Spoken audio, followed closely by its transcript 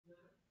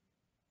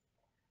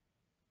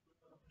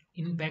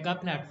In Pega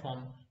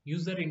platform,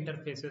 user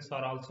interfaces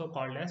are also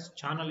called as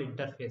channel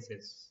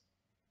interfaces.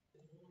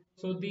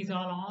 So these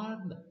are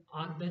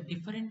the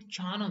different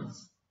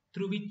channels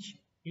through which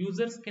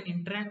users can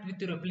interact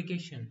with your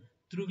application,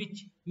 through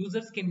which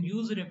users can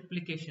use your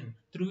application,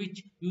 through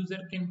which user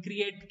can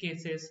create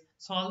cases,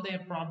 solve their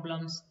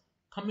problems,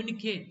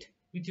 communicate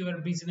with your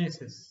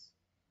businesses.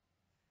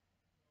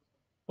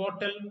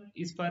 Portal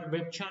is for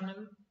web channel,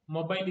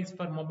 mobile is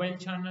for mobile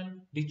channel,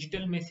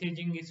 digital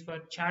messaging is for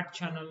chat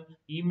channel,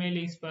 email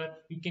is for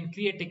you can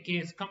create a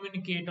case,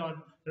 communicate or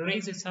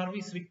raise a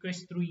service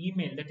request through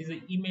email, that is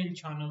an email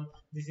channel.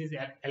 This is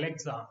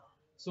Alexa.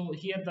 So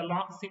here the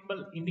lock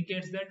symbol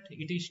indicates that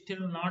it is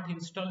still not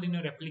installed in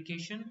your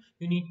application.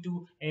 You need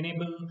to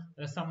enable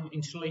some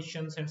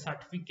installations and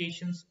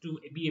certifications to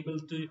be able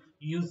to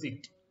use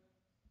it.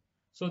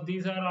 So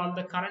these are all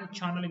the current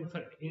channel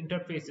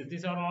interfaces.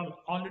 These are all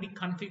already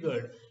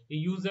configured. A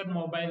user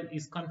mobile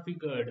is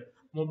configured.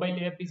 Mobile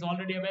app is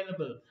already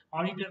available.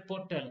 Auditor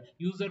portal,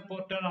 user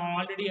portal are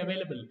already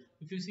available.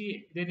 If you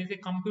see there is a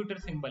computer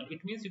symbol,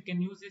 it means you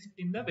can use it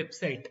in the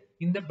website,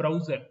 in the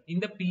browser, in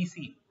the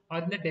PC or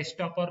in the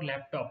desktop or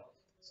laptop.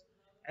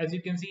 As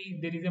you can see,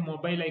 there is a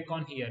mobile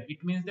icon here.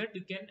 It means that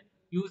you can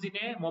use in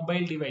a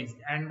mobile device,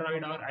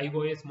 Android or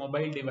iOS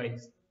mobile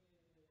device.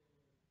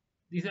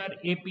 These are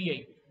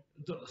API.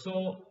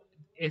 So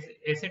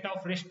a set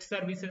of REST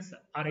services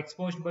are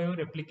exposed by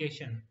your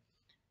application.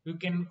 You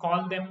can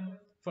call them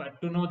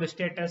to know the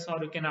status,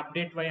 or you can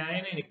update via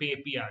an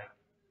API.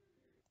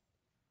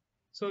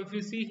 So if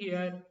you see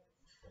here,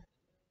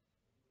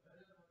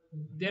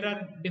 there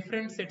are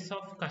different sets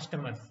of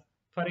customers.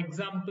 For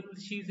example,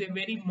 she is a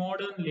very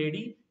modern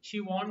lady. She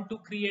want to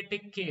create a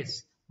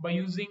case by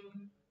using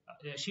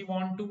she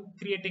want to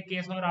create a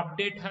case or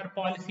update her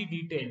policy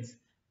details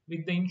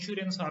with the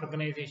insurance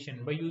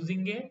organization by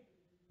using a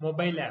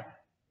mobile app.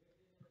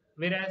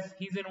 Whereas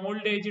he's an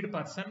old aged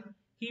person,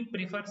 he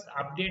prefers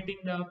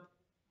updating the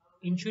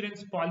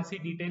insurance policy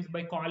details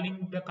by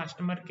calling the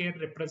customer care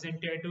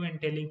representative and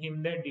telling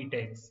him the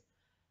details.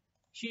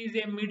 She is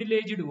a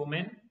middle-aged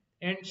woman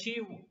and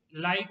she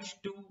likes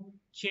to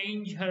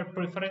change her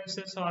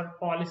preferences or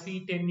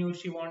policy tenure.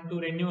 She want to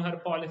renew her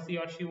policy,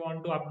 or she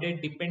want to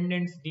update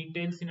dependents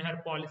details in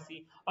her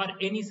policy, or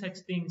any such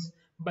things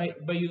by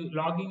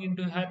logging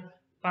into her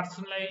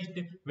personalized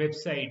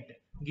website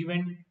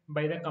given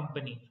by the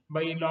company,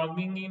 by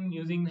logging in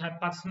using her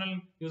personal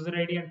user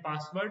ID and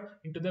password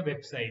into the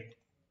website.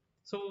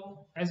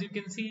 So as you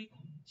can see,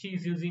 she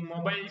is using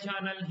mobile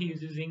channel, he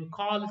is using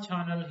call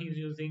channel, he is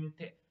using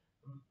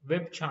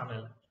web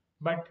channel,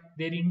 but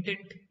their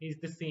intent is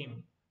the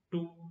same: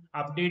 to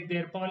update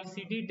their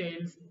policy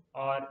details,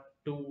 or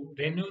to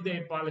renew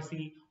their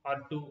policy, or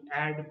to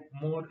add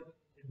more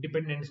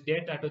dependents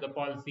data to the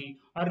policy,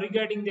 or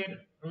regarding their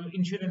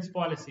insurance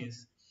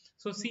policies.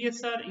 So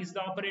CSR is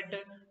the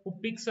operator who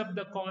picks up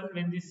the call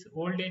when this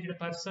old aged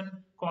person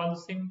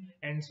calls him,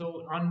 and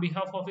so on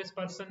behalf of his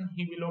person,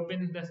 he will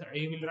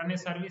run a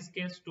service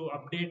case to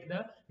update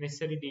the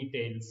necessary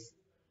details.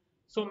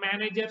 So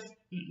managers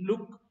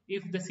look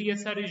if the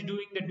CSR is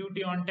doing the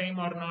duty on time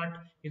or not.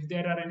 If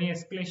there are any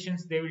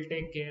escalations, they will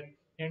take care.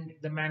 And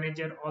the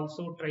manager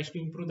also tries to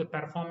improve the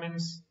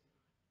performance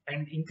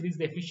and increase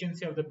the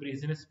efficiency of the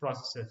business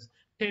processes.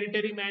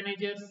 Territory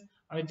managers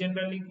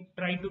generally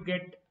try to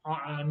get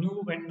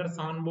new vendors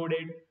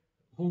onboarded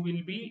who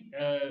will be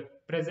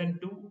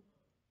present to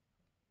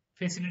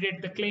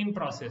facilitate the claim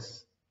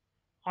process.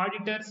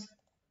 Auditors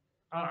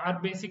are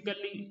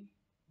basically,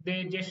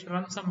 they just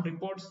run some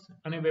reports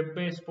on a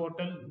web-based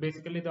portal,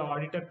 basically the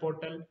auditor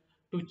portal,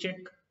 to check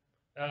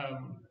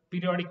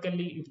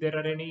periodically if there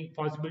are any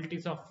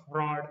possibilities of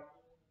fraud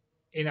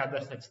in other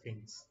such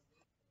things.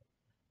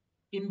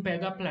 In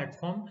Pega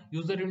platform,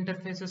 user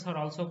interfaces are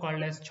also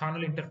called as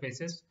channel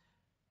interfaces.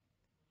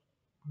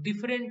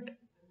 Different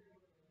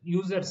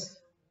users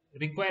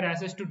require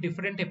access to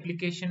different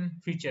application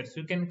features.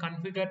 You can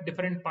configure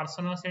different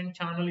personas and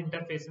channel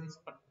interfaces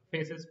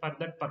for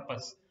that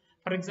purpose.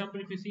 For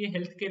example, if you see a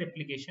healthcare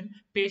application,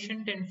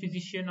 patient and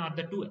physician are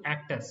the two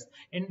actors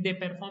and they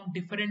perform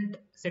different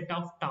set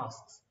of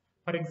tasks.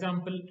 For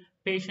example,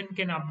 patient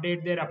can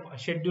update their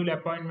schedule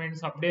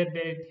appointments, update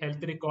their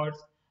health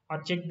records,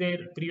 or check their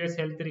previous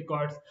health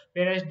records,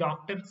 whereas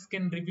doctors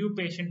can review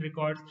patient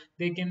records,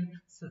 they can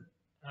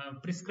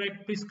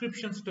prescribe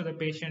prescriptions to the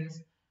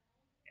patients,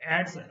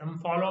 add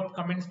follow-up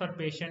comments for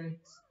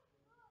patients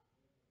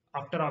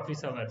after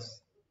office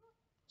hours.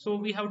 So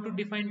we have to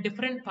define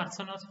different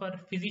personas for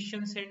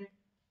physicians and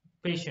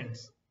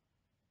patients,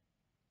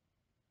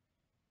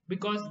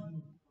 because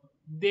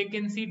they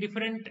can see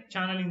different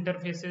channel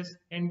interfaces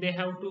and they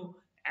have to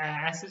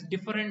access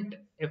different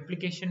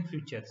application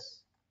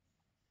features.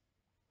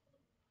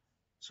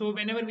 So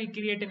whenever we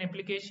create an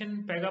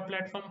application, Pega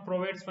platform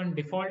provides one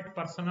default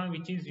persona,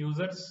 which is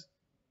users.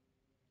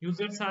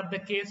 Users are the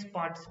case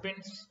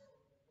participants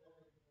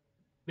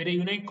where a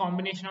unique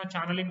combination of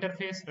channel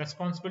interface,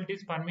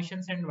 responsibilities,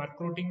 permissions, and work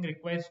routing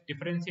requires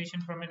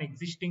differentiation from an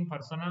existing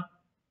persona.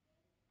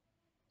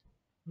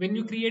 When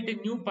you create a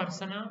new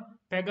persona,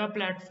 Pega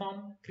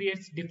platform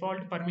creates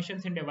default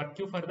permissions and a work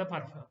queue for the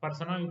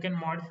persona. You can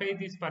modify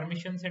these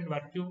permissions and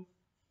work queue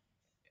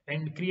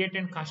and create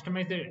and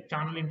customize the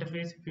channel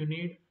interface if you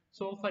need.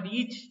 So for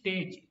each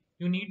stage,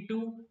 you need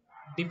to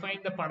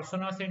define the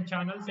personas and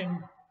channels.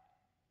 And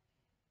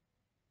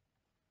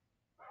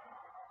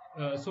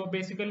so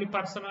basically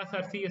personas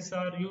are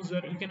CSR,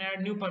 user. You can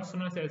add new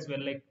personas as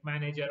well, like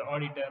manager,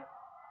 auditor,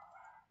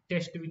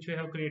 test, which we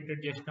have created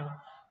just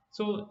now.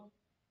 So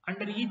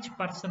under each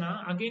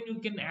persona, again you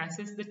can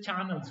access the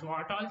channels,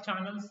 what all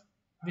channels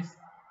this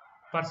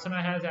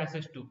persona has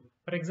access to.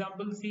 For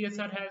example,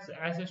 CSR has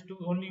access to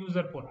only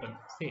user portal,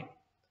 say,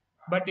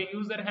 but a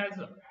user has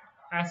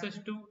access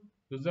to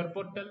user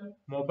portal,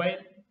 mobile,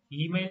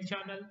 email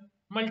channel,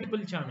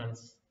 multiple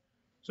channels.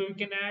 So you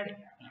can add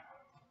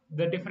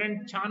the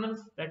different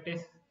channels that a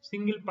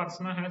single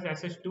persona has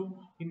access to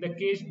in the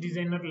case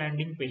designer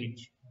landing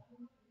page.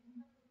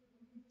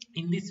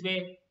 In this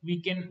way,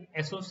 we can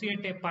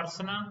associate a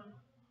persona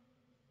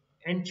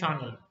and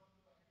channel.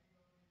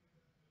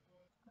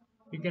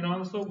 We can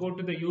also go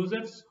to the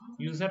users,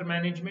 user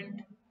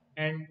management,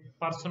 and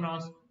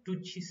personas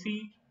to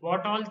see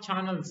what all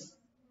channels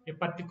a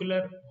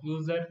particular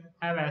user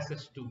have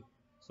access to.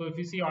 So if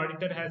you see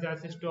auditor has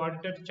access to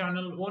auditor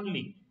channel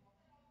only,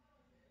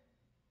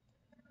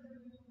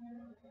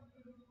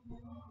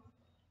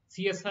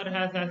 CSR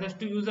has access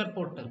to user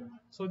portal.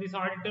 So this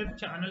auditor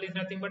channel is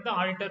nothing but the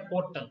auditor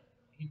portal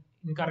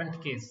in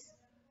current case.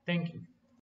 Thank you.